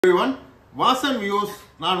everyone, Vasan views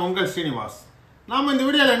நான் உங்கள் ஸ்ரீனிவாஸ். நாம இந்த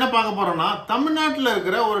வீடியோல என்ன பார்க்க போறோம்னா தமிழ்நாட்டுல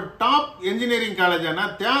இருக்கிற ஒரு top engineering காலேஜான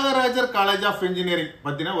Thyagarajar college of engineering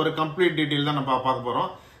பத்தின ஒரு கம்ப்ளீட் டீடைல் தான் நம்ம பார்க்க போறோம்.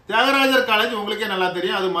 தியாகராஜர் காலேஜ் உங்களுக்கே நல்லா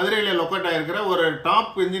தெரியும். அது மதுரையில லொகேட் ஆயிருக்கிற ஒரு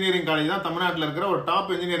டாப் இன்ஜினியரிங் காலேஜ் தான். தமிழ்நாட்டில் இருக்கிற ஒரு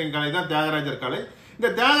டாப் இன்ஜினியரிங் காலேஜ் தான் தியாகராஜர் காலேஜ். இந்த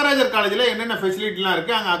தியாகராஜர் காலேஜ்ல என்னென்ன ஃபெசிலிட்டிலாம்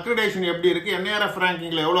இருக்கு, அங்க அக்ரிடேஷன் எப்படி இருக்கு, NARF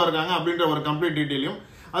ரேங்கிங்ல எவ்வளவு இருக்காங்க அப்படின்ற ஒரு கம்ப்ளீட் டீடைலையும்,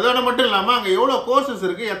 அதோட மட்டும் இல்லாம அங்க எவ்வளவு கோர்சஸ்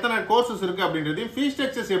இருக்கு, எத்தனை கோர்சஸ் இருக்கு அப்படின்றதையும், ஃபீஸ்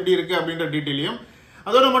ஸ்ட்ரக்சர்ஸ் எப்படி இருக்கு அப்படின்ற டீடைலையும்,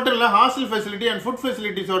 அதோட மட்டும் இல்ல hostel facility and food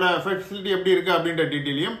ஃபெசிலிட்டிஸோட facility எப்படி இருக்கு அப்படின்ற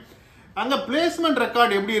டீடைலையும், அங்க பிளேஸ்மெண்ட்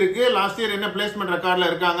ரெக்கார்ட் எப்படி இருக்கு, லாஸ்ட் இயர் என்ன பிளேஸ்மெண்ட் ரெக்கார்ட்ல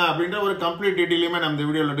இருக்காங்க அப்படின்ற ஒரு கம்ப்ளீட் டீடைலையுமே நம்ம இந்த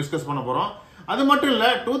வீடியோல டிஸ்கஸ் பண்ண போறோம். அது மட்டும் இல்ல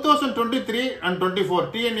 2023 and 24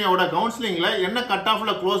 TNEA கவுன்சிலிங்ல என்ன கட்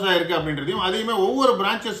ஆஃப்ல க்ளோஸ் ஆயிருக்கு அப்படின்றதையும், அதையுமே ஒவ்வொரு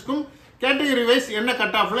பிரான்ச்சஸ்க்கும் கேட்டகரி வைஸ் என்ன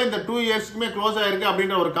கட் ஆஃப்ல இந்த 2 இயர்ஸ்க்குமே க்ளோஸ் ஆயிருக்கு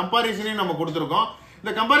அப்படின்ற ஒரு கம்பாரிசனையும் நம்ம கொடுத்துருக்கோம்.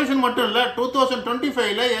 இந்த கம்பாரிசன் மட்டும் இல்ல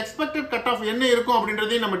 2025ல எக்ஸ்பெக்டட் கட் ஆஃப் என்ன இருக்கும்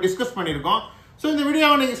அப்படின்றதையும் நம்ம டிஸ்கஸ் பண்ணிருக்கோம். சோ இந்த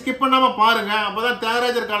வீடியோவை நீங்க ஸ்கிப் பண்ணாம பாருங்க. அப்பதான்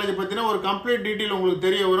தியாகராஜர் காலேஜ் பத்தின ஒரு கம்ப்ளீட் டீடைல் உங்களுக்கு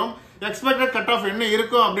தெரிய வரும். எக்ஸ்பெக்டட் கட் ஆஃப் என்ன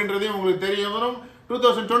இருக்கும் அப்படின்றதையும் உங்களுக்கு தெரிய வரும்.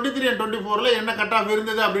 2023 and 24ல என்ன கட் ஆஃப்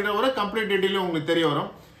இருந்தது அப்படின்ற ஒரு கம்ப்ளீட் டீடைல் உங்களுக்கு தெரிய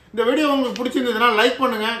வரும். இந்த வீடியோ உங்களுக்கு பிடிச்சிருந்ததுன்னா லைக்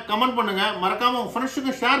பண்ணுங்க, கமெண்ட் பண்ணுங்க, மறக்காம உங்க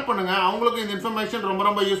ஃப்ரெண்ட்ஸுக்கு ஷேர் பண்ணுங்க. அவங்களுக்கு இந்த இன்ஃபர்மேஷன் ரொம்ப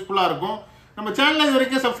ரொம்ப யூஸ்ஃபுல்லா இருக்கும். நம்ம சேனலை இது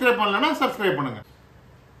வரைக்கும் சப்ஸ்கிரைப் பண்ணலன்னா சப்ஸ்கிரைப் பண்ணுங்க.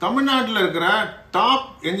 தமிழ்நாட்டில் இருக்கிற டாப்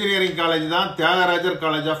இன்ஜினியரிங் காலேஜ் தான் தியாகராஜர்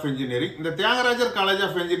காலேஜ் ஆஃப் இன்ஜினியரிங். இந்த தியாகராஜர் காலேஜ்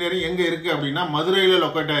ஆஃப் இன்ஜினியரிங் எங்க இருக்கு அப்படின்னா மதுரையில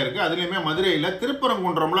லொக்கேட் ஆயிருக்கு. அதுலயுமே மதுரையில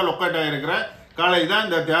திருப்பரங்குன்றம்ல லொக்கேட் ஆயிருக்கிற காலேஜ் தான்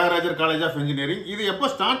இந்த தியாகராஜர் காலேஜ் ஆஃப் இன்ஜினியரிங். இது எப்போ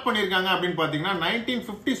ஸ்டார்ட் பண்ணிருக்காங்க அப்படின்னு பாத்தீங்கன்னா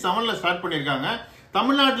 1957ல ஸ்டார்ட் பண்ணிருக்காங்க.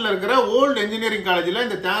 தமிழ்நாட்டில் இருக்கிற ஓல்டு இன்ஜினியரிங் காலேஜ்ல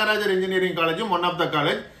இந்த தியாகராஜர் இன்ஜினியரிங் காலேஜும் ஒன் ஆஃப் த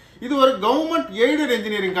காலேஜ். இது ஒரு கவர்மெண்ட் எய்டட்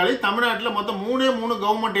இன்ஜினியரிங் காலேஜ். தமிழ்நாட்டில் மொத்தம் 3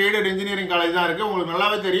 கவர்மெண்ட் எய்டட் இன்ஜினியரிங் காலேஜ் தான் இருக்கு. உங்களுக்கு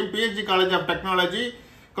நல்லாவே தெரியும். PHG college of technology,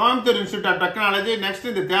 Coimbatore institute of technology, next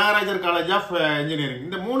இந்த தியாகராஜர் காலேஜ் ஆஃப் இன்ஜினியரிங்.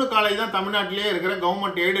 இந்த 3 காலேஜ் தான் தமிழ்நாட்டிலேயே இருக்கிற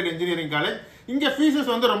கவர்மெண்ட் எய்டட் இன்ஜினியரிங் காலேஜ். இங்க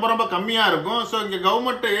ஃபீஸஸ் வந்து ரொம்ப ரொம்ப கம்மியா இருக்கும். ஸோ இங்க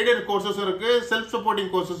கவர்மெண்ட் எய்டட் கோர்சஸ் இருக்கு, செல்ஃப்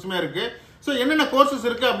சப்போர்ட்டிங் கோர்சஸுமே இருக்கு. ஸோ என்னென்ன கோர்சஸ்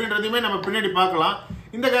இருக்கு அப்படின்றதையுமே நம்ம பின்னாடி பார்க்கலாம்.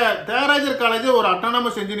 இந்த தியாகராஜர் காலேஜ் ஒரு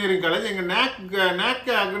அட்டானமஸ் இன்ஜினியரிங் காலேஜ். எங்க NAC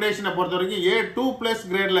அக்ரிடேஷனை பொறுத்த வரைக்கும் A2+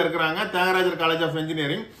 கிரேட்ல இருக்கிறாங்க Thyagarajar college of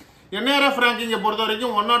engineering. NARF ரேங்கிங்கை பொறுத்த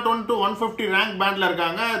வரைக்கும் 101 to 150 ரேங்க் பேண்ட்ல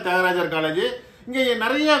இருக்காங்க தியாகராஜர் காலேஜ். இங்க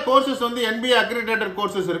நிறைய கோர்சஸ் வந்து NBA அக்ரிடேட்டட்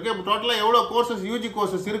கோர்சஸ் இருக்கு. டோட்டலா எவ்வளவு கோர்சஸ் UG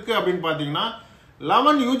கோர்சஸ் இருக்கு அப்படின்னு பாத்தீங்கன்னா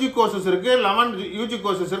 11 UG கோர்சஸ் இருக்கு, 11 UG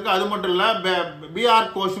கோர்சஸ் இருக்கு. அது மட்டும் இல்ல BR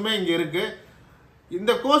கோர்ஸுமே இங்க இருக்கு.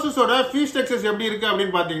 இந்த கோர்சஸோட ஃபீஸ் ஸ்ட்ரக்சர்ஸ் எப்படி இருக்கு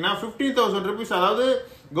அப்படின்னு பாத்தீங்கன்னா 15,000 rupees, அதாவது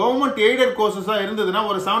கவர்மெண்ட் எய்டட் கோர்சஸா இருந்ததுன்னா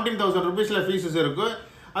ஒரு 17,000 rupeesல ஃபீஸஸ் இருக்கு.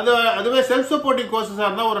 அதுவே செல்ஃப் சப்போர்ட்டிங் கோர்சஸா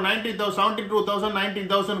இருந்தா ஒரு 72,000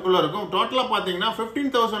 19,000 இருக்கும். டோட்டலா பாத்தீங்கன்னா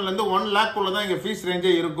 15,000ல இருந்து 1 lakh குள்ள தான் இங்க ஃபீஸ்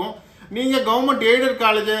ரேஞ்சே இருக்கும். நீங்க government aided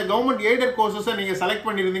college, government aided கோர்சஸை நீங்க செலக்ட்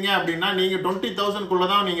பண்ணிருந்தீங்க அப்படின்னா நீங்க 20,000 குள்ள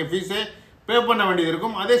தான் நீங்க ஃபீஸே பே பண்ண வேண்டியது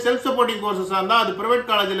இருக்கும். அதே செல்ஃப் சப்போர்ட்டிங் கோர்சஸா இருந்தா அது பிரைவேட்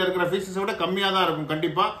காலேஜ்ல இருக்கிற ஃபீஸஸ் விட கம்மியா தான் இருக்கும்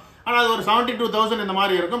கண்டிப்பா. ஆனா அது ஒரு 72,000 இந்த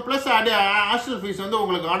மாதிரி இருக்கும். பிளஸ் ஹாஸ்டல் ஃபீஸ் வந்து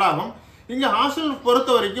உங்களுக்கு ஆட் ஆகும். இங்க ஹாஸ்டல் பொறுத்த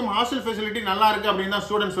வரைக்கும் ஹாஸ்டல் ஃபெசிலிட்டி நல்லா இருக்கு அப்படின்னு தான்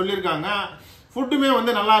ஸ்டூடெண்ட் சொல்லியிருக்காங்க. ஃபுட்டுமே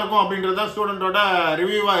வந்து நல்லா இருக்கும் அப்படின்றத ஸ்டூடெண்டோட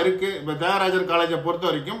ரிவ்யூவா இருக்கு. இப்போ தியாகராஜர் காலேஜை பொறுத்த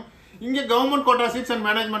வரைக்கும் இங்க government quota seeds and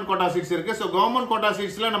management quota seeds இருக்கு. ஸோ கவர்மெண்ட் கோட்டா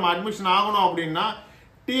சீட்ஸ்ல நம்ம அட்மிஷன் ஆகணும் அப்படின்னா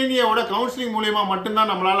TNEA கவுன்சிலிங் மூலியமா மட்டும்தான்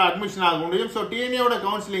நம்மளால அட்மிஷன் ஆக முடியும். ஸோ TNEA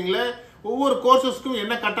கவுன்சிலிங்ல ஒவ்வொரு கோர்சஸ்க்கும்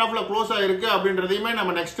என்ன கட் ஆஃப்ல க்ளோஸ் ஆயிருக்கு அப்படின்றதையுமே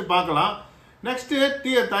நம்ம நெக்ஸ்ட் பார்க்கலாம். நெக்ஸ்ட்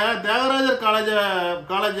தியாகராஜர்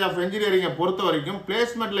காலேஜ் ஆஃப் இன்ஜினியரிங்கை பொறுத்த வரைக்கும்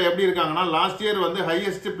பிளேஸ்மெண்ட்ல எப்படி இருக்காங்கன்னா லாஸ்ட் இயர் வந்து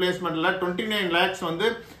ஹையஸ்ட் பிளேஸ்மெண்ட்ல 29 lakhs வந்து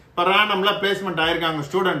பர் ஆனம்ல பிளேஸ்மெண்ட் ஆயிருக்காங்க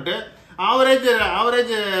ஸ்டூடெண்ட். ஆவரேஜ்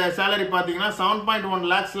சேலரி பாத்தீங்கன்னா 7.1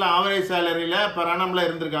 lakhsல ஆவரேஜ் சேலரியில பர் ஆனம்ல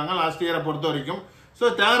இருந்திருக்காங்க லாஸ்ட் இயரை பொறுத்த வரைக்கும். ஸோ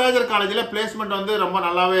தியாகராஜர் காலேஜ்ல பிளேஸ்மெண்ட் வந்து ரொம்ப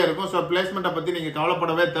நல்லாவே இருக்கும். ஸோ பிளேஸ்மெண்ட்டை பத்தி நீங்க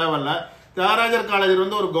கவலைப்படவே தேவையில்ல. தியாகராஜர் காலேஜ்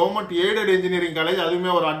வந்து ஒரு கவர்மெண்ட் எய்டட் இன்ஜினியரிங் காலேஜ்,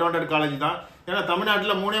 அதுவுமே ஒரு அட்வான்டேஜ் காலேஜ் தான். ஏன்னா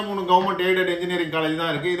தமிழ்நாட்டில் 3 கவர்மெண்ட் எய்டட் இன்ஜினியரிங் காலேஜ்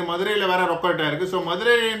தான் இருக்கு. இது மதுரையில வேற லொக்கேட் ஆயிருக்கு. ஸோ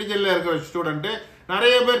மதுரை இண்டிஜினில் இருக்கிற ஸ்டூடெண்ட்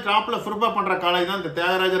நிறைய பேர் டாப்ல ப்ரிப்பேர் பண்ற காலேஜ் தான் இந்த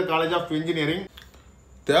Thyagarajar college of engineering.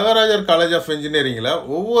 Thyagarajar college of இன்ஜினியரிங்ல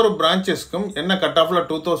ஒவ்வொரு பிரான்ச்சஸ்க்கும் என்ன கட் ஆஃப்ல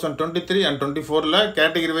 2023 and 24ல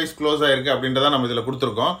கேட்டகரி வைஸ் க்ளோஸ் ஆயிருக்கு அப்படின்றத நம்ம இதுல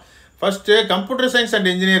கொடுத்துருக்கோம். First computer science and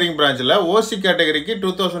engineering பிரான்ச்ல OC கேட்டகரிக்கு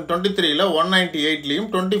 2023ல 198லையும்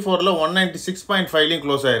 24ல 196.5லையும்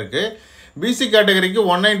க்ளோஸ் ஆயிருக்கு. BC கேட்டகரிக்கு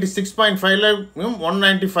 196.5லையும்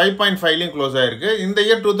 195.5லையும் க்ளோஸ் ஆயிருக்கு. இந்த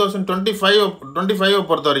இயர் 2025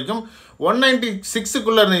 பொறுத்த வரைக்கும்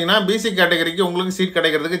 196க்குள்ள இருந்தீங்கன்னா BC கேட்டகரிக்கு உங்களுக்கு சீட்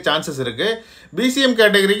கிடைக்கிறதுக்கு சான்சஸ் இருக்கு. BCM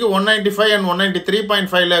கேட்டகரிக்கு 195 and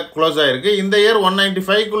 193.5ல க்ளோஸ் ஆயிருக்கு. இந்த இயர்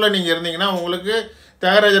 195க்குள்ள நீங்க இருந்தீங்கன்னா உங்களுக்கு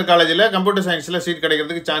தியாகராஜர் காலேஜில் கம்ப்யூட்டர் சயின்ஸில் சீட்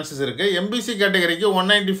கிடைக்கிறதுக்கு சான்சஸ் இருக்கு. MBC கேட்டகரிக்கு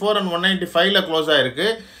 194 and 195ல க்ளோஸ் ஆயிருக்கு.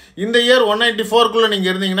 இந்த இயர் 194குள்ளே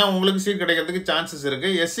நீங்கள் இருந்தீங்கன்னா உங்களுக்கு சீட் கிடைக்கிறதுக்கு சான்சஸ்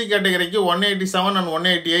இருக்குது. எஸ்சி கேட்டகரிக்கு 187 அண்ட்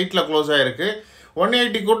 188ல் க்ளோஸ் ஆகிருக்கு.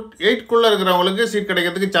 188குள்ளே இருக்கிறவங்களுக்கு சீட்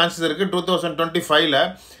கிடைக்கிறதுக்கு சான்சஸ் இருக்குது 2025ல்.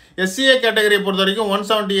 எஸ்சிஏ கேட்டகரியை பொறுத்த வரைக்கும்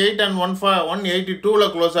 178 அண்ட் 182ல்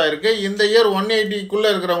க்ளோஸ் ஆகிருக்கு. இந்த இயர் 180குள்ளே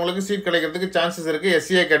இருக்கிறவங்களுக்கு சீட் கிடைக்கிறதுக்கு சான்சஸ் இருக்குது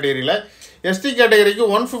எஸ்சிஏ கேட்டகரியில். எஸ்டி கேட்டகரிக்கு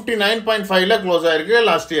 159.5ல் க்ளோஸ் ஆகிருக்கு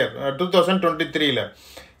last year 2023ல்.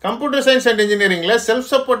 Computer science and இன்ஜினியரிங்கில் self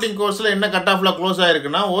supporting கோர்ஸில் என்ன கட் ஆஃபில் க்ளோஸ்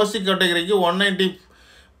ஆகிருக்குன்னா ஓசி கேட்டகரிக்கு 190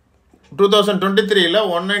 2023ல்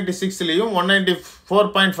 196லையும்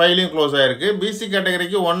 194.5லையும் க்ளோஸ் ஆகிருக்கு. பிசி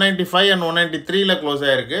கேட்டகரிக்கு 195 அண்ட் 193ல் க்ளோஸ்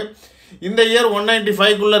ஆகிருக்கு. இந்த இயர்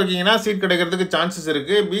 195குள்ளே இருக்கீங்கன்னா சீட் கிடைக்கிறதுக்கு சான்சஸ்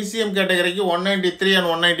இருக்குது. பிசிஎம் கேட்டகரிக்கு 193 அண்ட்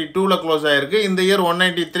 192ல் க்ளோஸ் ஆகிருக்கு. இந்த இயர்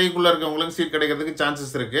 193குள்ளே இருக்கவங்களுக்கு சீட் கிடைக்கிறதுக்கு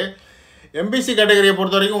சான்சஸ் இருக்குது. எம்பிசி கேட்டகரியை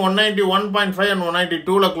பொறுத்த வரைக்கும் 191.5 அண்ட்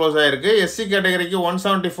 192ல் க்ளோஸ் ஆகிருக்கு. எஸ்சி கேட்டகரிக்கு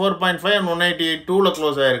 174.5 அண்ட் 188ல்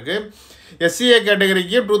க்ளோஸ் ஆகிருக்கு. எஸ்சிஏ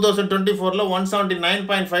கேட்டகரிக்கு 2024ல்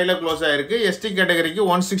 179.5ல் க்ளோஸ் ஆகிருக்கு. எஸ்டி கேட்டகரிக்கு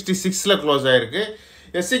 166ல் க்ளோஸ் ஆகிருக்கு.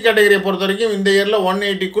 எஸ்சி கேட்டகரியை பொறுத்த வரைக்கும் இந்த இயரில்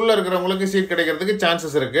 180குள்ளே இருக்கிறவங்களுக்கு சீட் கிடைக்கிறதுக்கு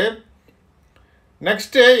சான்சஸ் இருக்குது.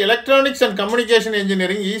 Next electronics and communication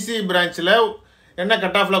engineering EC பிரான்ச்சில் என்ன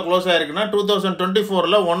கட் ஆஃபில் க்ளோஸ் ஆகிருக்குன்னா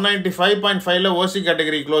 2024ல் 195.5ல் ஓசி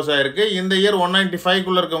கேட்டகரி க்ளோஸ் ஆகிருக்கு. இந்த இயர்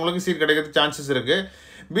 195குள்ளே இருக்கவங்களுக்கு சீட் கிடைக்கிறதுக்கு சான்சஸ் இருக்குது.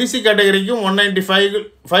 பிசி கேட்டகரிக்கும்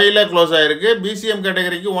 195ல் க்ளோஸ் ஆகிருக்கு. பிசிஎம்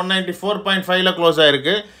கேட்டகரிக்கு 194.5ல் க்ளோஸ்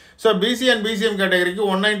ஆகிருக்கு. ஸோ பிசி அண்ட் பிசிஎம் கேட்டகரிக்கு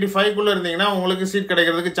 195குள்ளே இருந்தீங்கன்னா உங்களுக்கு சீட்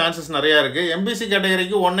கிடைக்கிறதுக்கு சான்சஸ் நிறையா இருக்குது. எம்பிசி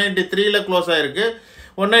கேட்டகரிக்கு 193ல் க்ளோஸ் ஆகிருக்கு.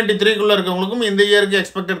 193குள்ளே இருக்கவங்களுக்கும் இந்த இயருக்கு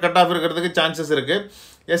எக்ஸ்பெக்டட் கட் ஆஃப் இருக்கிறதுக்கு சான்சஸ் இருக்குது.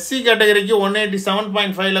 எஸ்சி கேட்டகரிக்கு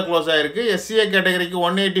 187.5ல் க்ளோஸ் ஆகிருக்கு. எஸ்சிஏ கேட்டகரிக்கு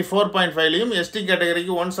 184.5லையும் எஸ்டி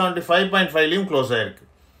கேட்டகரிக்கு 175.5லையும் க்ளோஸ் ஆகிருக்கு.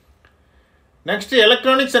 Next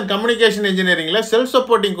electronics and communication இன்ஜினியரிங்கில் self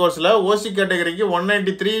supporting கோர்ஸில் ஓசி கேட்டகரிக்கு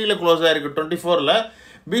 193ல் க்ளோஸ் ஆகிருக்கு 24ல்.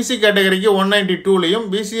 பிசி கேட்டகரிக்கு 192லையும்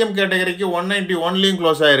பிசிஎம் கேட்டகரிக்கு 191லையும்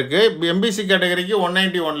க்ளோஸ் ஆகிருக்கு. எம்பிசி கேட்டகரிக்கு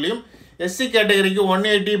 191லையும் எஸ்சி கேட்டகரிக்கு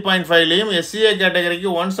 180.5லையும் எஸ்சிஏ கேட்டகரிக்கு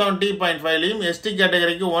 170.5லையும் எஸ்டி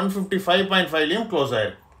கேட்டகரிக்கு 155.5லையும் க்ளோஸ்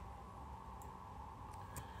ஆகிருக்கு.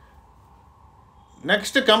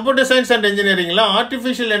 Next computer science and இன்ஜினியரிங்கில்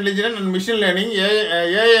artificial intelligence and machine learning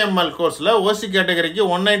ஏஏஎம்எல் கோர்ஸில் ஓசி கேட்டகரிக்கு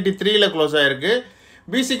 193ல் க்ளோஸ் ஆகிருக்கு.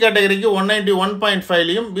 பிசி கேட்டகரிக்கு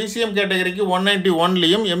 191.5லையும் பிசிஎம் கேட்டகரிக்கு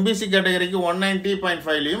 191லையும் எம்பிசி கேட்டகரிக்கு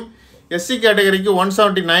 190.5லையும் எஸ்சி கேட்டகரிக்கு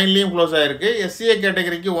 179லையும் க்ளோஸ் ஆகிருக்கு. எஸ்சிஏ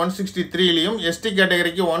கேட்டகரிக்கு 163லையும் எஸ்டி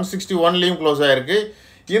கேட்டகரிக்கு 161லையும் க்ளோஸ் ஆகிருக்கு.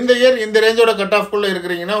 இந்த இயர் இந்த ரேஞ்சோட கட் ஆஃப்குள்ளே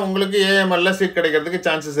இருக்கிறீங்கன்னா உங்களுக்கு ஏஎம்எல்ல சீட் கிடைக்கிறதுக்கு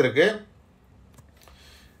சான்சஸ் இருக்குது.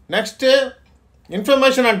 Next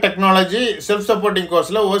information and technology self supporting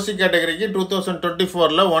கோர்ஸில் ஓசி கேட்டகரிக்கு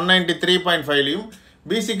 2024ல் 193.5லையும்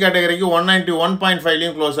பிசி கேட்டகரிக்கு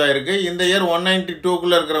 191.5லையும் க்ளோஸ் ஆகிருக்கு. இந்த இயர்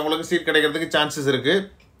 192குள்ளே இருக்கிறவங்களுக்கு சீட் கிடைக்கிறதுக்கு சான்சஸ் இருக்குது.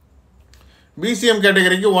 பிசிஎம்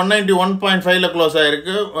கேட்டகரிக்கு 191.5ல் க்ளோஸ்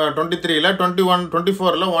ஆகிருக்கு 23ல்.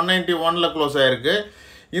 24ல் 191ல் க்ளோஸ் ஆகிருக்கு.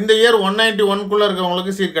 இந்த இயர் 191குள்ளே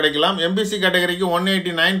இருக்கிறவங்களுக்கு சீட் கிடைக்கலாம். எம்பிசி கேட்டகரிக்கு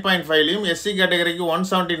 189.5லையும் எஸ்சி கேட்டகரிக்கு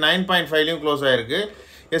 179.5லையும் க்ளோஸ் ஆகிருக்கு.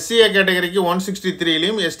 எஸ்சிஏ கேட்டகரிக்கு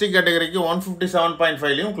 163லையும் எஸ்டி கேட்டகரிக்கு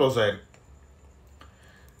 157.5லையும் க்ளோஸ் ஆகிருக்கு.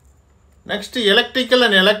 நெக்ஸ்ட் எலக்ட்ரிக்கல்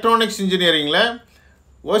அண்ட் எலக்ட்ரானிக்ஸ் இன்ஜினியரிங்கில்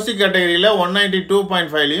ஓசி கேட்டகரியில்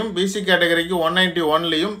 192.5லையும் பிசி கேட்டகரிக்கு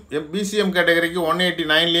 191லையும் பிசிஎம் கேட்டகரிக்கு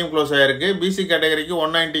 189லையும் க்ளோஸ் ஆகிருக்கு. பிசி கேட்டகரிக்கு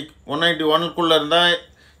 191க்குள்ளே இருந்தால்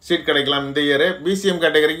சீட் கிடைக்கலாம் இந்த இயர். பிசிஎம்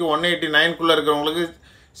கேட்டகரிக்கு 189குள்ளே இருக்கிறவங்களுக்கு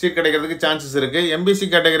சீட் கிடைக்கிறதுக்கு சான்சஸ் இருக்குது. எம்பிசி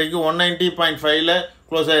கேட்டகரிக்கு 190.5ல்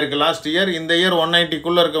க்ளோஸ் ஆகிருக்கு லாஸ்ட் இயர். இந்த இயர்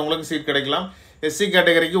 190குள்ளே இருக்கிறவங்களுக்கு சீட் கிடைக்கலாம். எஸ்சி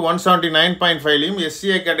கேட்டகரிக்கு 179.5லையும்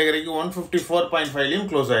எஸ்சிஏ கேட்டகரிக்கு 154.5லையும்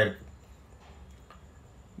க்ளோஸ் ஆகிருக்கு.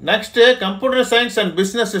 Next computer science and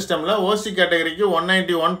business சிஸ்டமில் ஓசி கேட்டகரிக்கு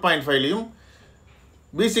 191.5லையும்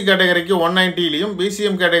பிசி கேட்டகரிக்கு 190லையும்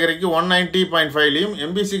பிசிஎம் கேட்டகரிக்கு 190.5லையும்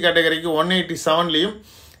எம்பிசி கேட்டகரிக்கு 187லையும்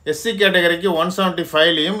எஸ்சி கேட்டகரிக்கு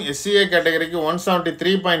 175லையும் எஸ்சிஏ கேட்டகரிக்கு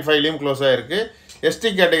 173.5லையும் க்ளோஸ் ஆகிருக்கு. எஸ்டி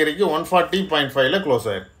கேட்டகரிக்கு 140.5ல் க்ளோஸ்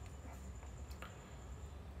ஆகிருக்கு.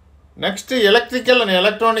 Next electrical and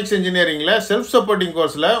electronics இன்ஜினியரிங்கில் self supporting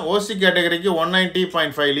கோர்ஸில் ஓசி கேட்டகரிக்கு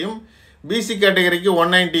 190.5லையும் பிசி கேட்டகரிக்கு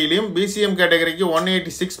 190லையும் பிசிஎம் கேட்டகரிக்கு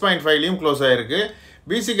 186.5லையும் க்ளோஸ் ஆகிருக்கு.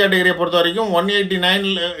 பிசி கேட்டகரியை பொறுத்த வரைக்கும்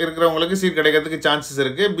 189 இருக்கிறவங்களுக்கு சீட் கிடைக்கிறதுக்கு சான்சஸ்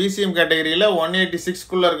இருக்குது. பிசிஎம் கேட்டகரியில்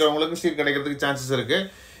 186குள்ளே இருக்கிறவங்களுக்கு சீட் கிடைக்கிறதுக்கு சான்சஸ் இருக்குது.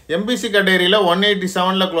 எம்பிசி கேட்டகரியில்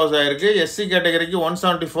 187ல் க்ளோஸ் ஆகிருக்கு. எஸ்சி கேட்டகரிக்கு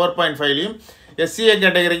 174.5லையும் எஸ்சிஏ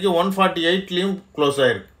கேட்டகரிக்கு 148லையும் க்ளோஸ்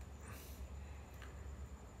ஆகிருக்கு.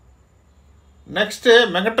 நெக்ஸ்ட்டு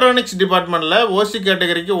மெகட்ரானிக்ஸ் டிபார்ட்மெண்ட்டில் ஓசி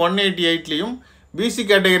கேட்டகரிக்கு 188லையும் பிசி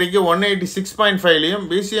கேட்டகரிக்கு 186.5லையும்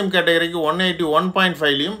பிசிஎம் கேட்டகரிக்கு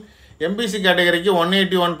 181.5லையும் எம்பிசி கேட்டகரிக்கு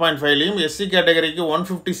 181.5லையும் எஸ்சி கேட்டகரிக்கு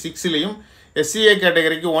 156லையும் SCA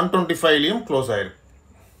கேட்டகரிக்கு 125லையும் க்ளோஸ் ஆயிருக்கு.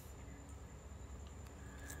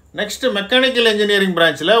 நெக்ஸ்ட் மெக்கானிக்கல் இன்ஜினியரிங்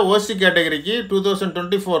பிரான்ச்சில் OC கேட்டகரிக்கு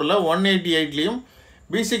 2024ல் 188லையும்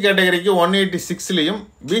BC கேட்டகரிக்கு 186லையும்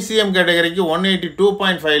BCM கேட்டகரிக்கு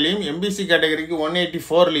 182.5லையும் MBC கேட்டகரிக்கு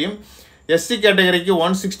 184லையும் SC கேட்டகரிக்கு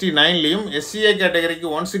 169லையும் SCA கேட்டகரிக்கு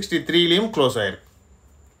 163லையும் க்ளோஸ் ஆயிருக்கு.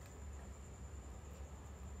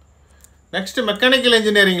 நெக்ஸ்ட் மெக்கானிக்கல்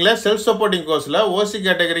இன்ஜினியரிங்கில் செல்ஃப் சப்போர்ட்டிங் கோர்ஸில் OC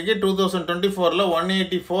கேட்டகரிக்கு 2024ல்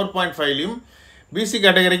 184.5லையும் BC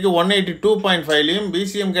கேட்டகரிக்கு 182.5லையும்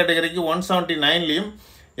BCM கேட்டகரிக்கு 179லையும்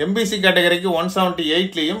MBC கேட்டகரிக்கு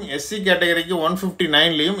 178லையும் SC கேட்டகரிக்கு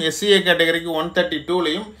 159லையும் SCA கேட்டகரிக்கு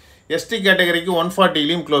 132லையும் ST கேட்டகரிக்கு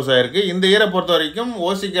 140லையும் க்ளோஸ் ஆயிருக்கு. இந்த இயரை பொறுத்த வரைக்கும்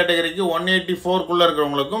OC கேட்டகரிக்கு 184க்குள்ளே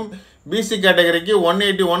இருக்கிறவங்களுக்கும் BC கேட்டகரிக்கு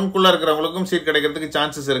 181க்குள்ளே இருக்கிறவங்களுக்கும் சீட் கிடைக்கிறதுக்கு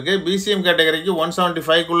சான்சஸ் இருக்குது. BCM கேட்டகரிக்கு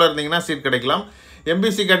 175க்குள்ளே இருந்தீங்கன்னா சீட் கிடைக்கலாம்.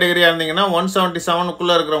 MBC கேட்டகரியாக இருந்தீங்கன்னா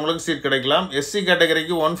 177க்குள்ளே இருக்கிறவங்களுக்கு சீட் கிடைக்கலாம். SC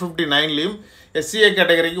கேட்டகரிக்கு 159லையும் SCA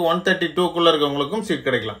கேட்டகரிக்கு 132க்குள்ளே இருக்கிறவங்களுக்கும் சீட்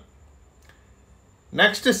கிடைக்கலாம்.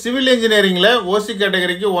 நெக்ஸ்ட் சிவில் இன்ஜினியரிங்கில் OC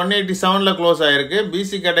கேட்டகரிக்கு 187ல் க்ளோஸ் ஆயிருக்கு.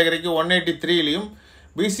 BC கேட்டகரிக்கு 183லையும்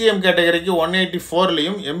BCM கேட்டகரிக்கு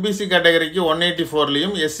 184லையும் MBC கேட்டகரிக்கு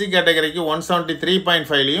 184லையும் SC கேட்டகரிக்கு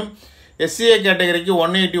 173.5லையும் SCA கேட்டகரிக்கு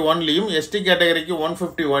 181லையும் ST கேட்டகரிக்கு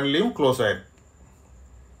 151லையும் க்ளோஸ் ஆயிருக்கு.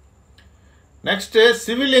 நெக்ஸ்ட்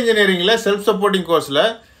சிவில் இன்ஜினியரிங்கில் செல்ஃப் சப்போர்ட்டிங் கோர்ஸில்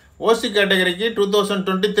OC கேட்டகரிக்கு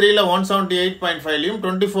 2023ல் 178.5லையும்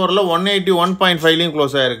 24ல் 181.5லையும்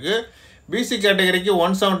க்ளோஸ் ஆயிருக்கு. BC கேட்டகரிக்கு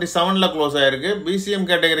 177ல் க்ளோஸ் ஆயிருக்கு. BCM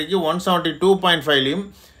கேட்டகரிக்கு 172.5லையும்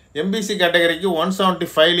MBC கேட்டகரிக்கு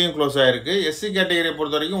 175லையும் க்ளோஸ் ஆயிருக்கு. SC கேட்டகரியை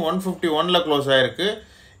பொறுத்த வரைக்கும் 151ல் க்ளோஸ் ஆயிருக்கு.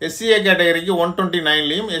 SCA கேட்டகரிக்கு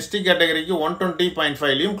 129லையும் ST கேட்டகரிக்கு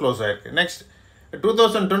 120.5லையும் க்ளோஸ் ஆயிருக்கு. நெக்ஸ்ட்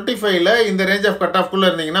 2025ல் இந்த ரேஞ்ச் ஆஃப் கட் ஆஃப்குள்ளே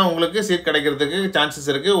இருந்தீங்கன்னா உங்களுக்கு சீட் கிடைக்கிறதுக்கு சான்சஸ்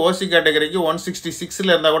இருக்குது. OC கேட்டகரிக்கு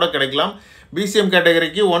 166ல் இருந்தால் கூட கிடைக்கலாம். BCM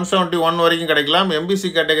கேட்டகரிக்கு 171 வரைக்கும் கிடைக்கலாம். MBC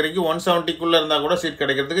கேட்டகரிக்கு 170க்குள்ளே இருந்தால் கூட சீட்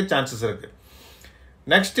கிடைக்கிறதுக்கு சான்சஸ் இருக்குது.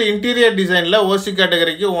 நெக்ஸ்ட் இன்டீரியர் டிசைனில் OC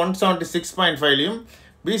கேட்டகரிக்கு 176.5லையும்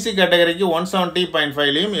BC கேட்டகரிக்கு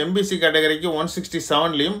 170.5லையும் MBC கேட்டகரிக்கு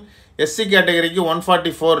 167லையும் SC கேட்டகரிக்கு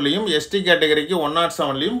 144லையும் ST கேட்டகரிக்கு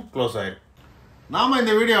 107லையும் க்ளோஸ் ஆயிருக்கு. நாம்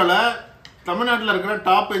இந்த வீடியோவில் தமிழ்நாட்டில் இருக்கிற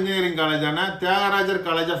top engineering காலேஜான Thyagarajar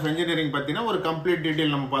college of engineering பற்றின ஒரு கம்ப்ளீட்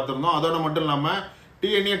டீட்டெயில் நம்ம பார்த்துருந்தோம். அதோட மட்டும் இல்லாமல்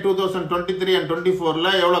TNEA 2023 and 24ல்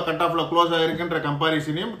எவ்வளோ கட் ஆஃபில் க்ளோஸ் ஆகிருக்குன்ற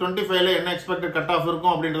கம்பாரிசனையும் 25ல் என்ன எக்ஸ்பெக்டட் கட் ஆஃப்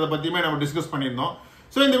இருக்கும் அப்படின்றத பற்றியுமே நம்ம டிஸ்கஸ் பண்ணியிருந்தோம்.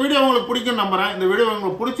 ஸோ இந்த வீடியோ உங்களுக்கு பிடிக்கும் நம்புறேன். இந்த வீடியோ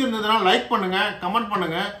உங்களுக்கு பிடிச்சிருந்ததுன்னா லைக் பண்ணுங்கள், கமெண்ட்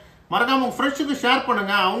பண்ணுங்கள், மறக்காம உங்கள் ஃப்ரெண்ட்ஸுக்கு ஷேர்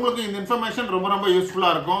பண்ணுங்கள். அவங்களுக்கு இந்த இன்ஃபர்மேஷன் ரொம்ப ரொம்ப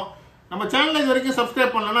யூஸ்ஃபுல்லாக இருக்கும். நம்ம சேனல் இது வரைக்கும்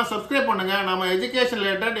சப்ஸ்கிரைப் பண்ணலன்னா சப்ஸ்கிரைப் பண்ணுங்கள். நம்ம education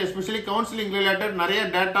related especially counselling related நிறைய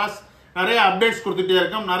டேட்டாஸ் நிறைய அப்டேட்ஸ் கொடுத்துட்டே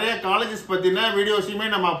இருக்கோம். நிறைய காலேஜஸ் பற்றின வீடியோஸுமே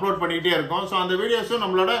நம்ம அப்லோட் பண்ணிக்கிட்டே இருக்கோம். ஸோ அந்த வீடியோஸும்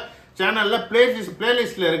நம்மளோட சேனலில்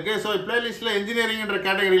பிளேலிஸ்ட்டில் இருக்குது. ஸோ பிளேலிஸ்ட்டில் இன்ஜினியரிங்ன்ற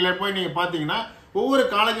கேட்டகரியில் போய் நீங்கள் பார்த்தீங்கன்னா ஒவ்வொரு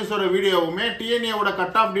காலேஜஸோட வீடியோவுமே TNEAவோட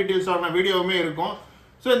கட் ஆஃப் டீட்டெயில்ஸான வீடியோவுமே இருக்கும்.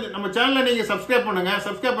 ஸோ நம்ம சேனலை நீங்கள் சப்ஸ்கிரைப் பண்ணுங்கள்.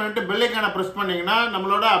 சப்ஸ்கிரைப் பண்ணிட்டு பெல் ஐக்கானை ப்ரெஸ் பண்ணிங்கன்னா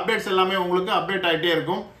நம்மளோட அப்டேட்ஸ் எல்லாமே உங்களுக்கு அப்டேட் ஆகிட்டே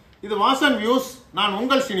இருக்கும். இது வாசன் வியூஸ். நான்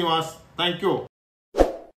உங்கள் ஸ்ரீனிவாஸ். தேங்க்யூ.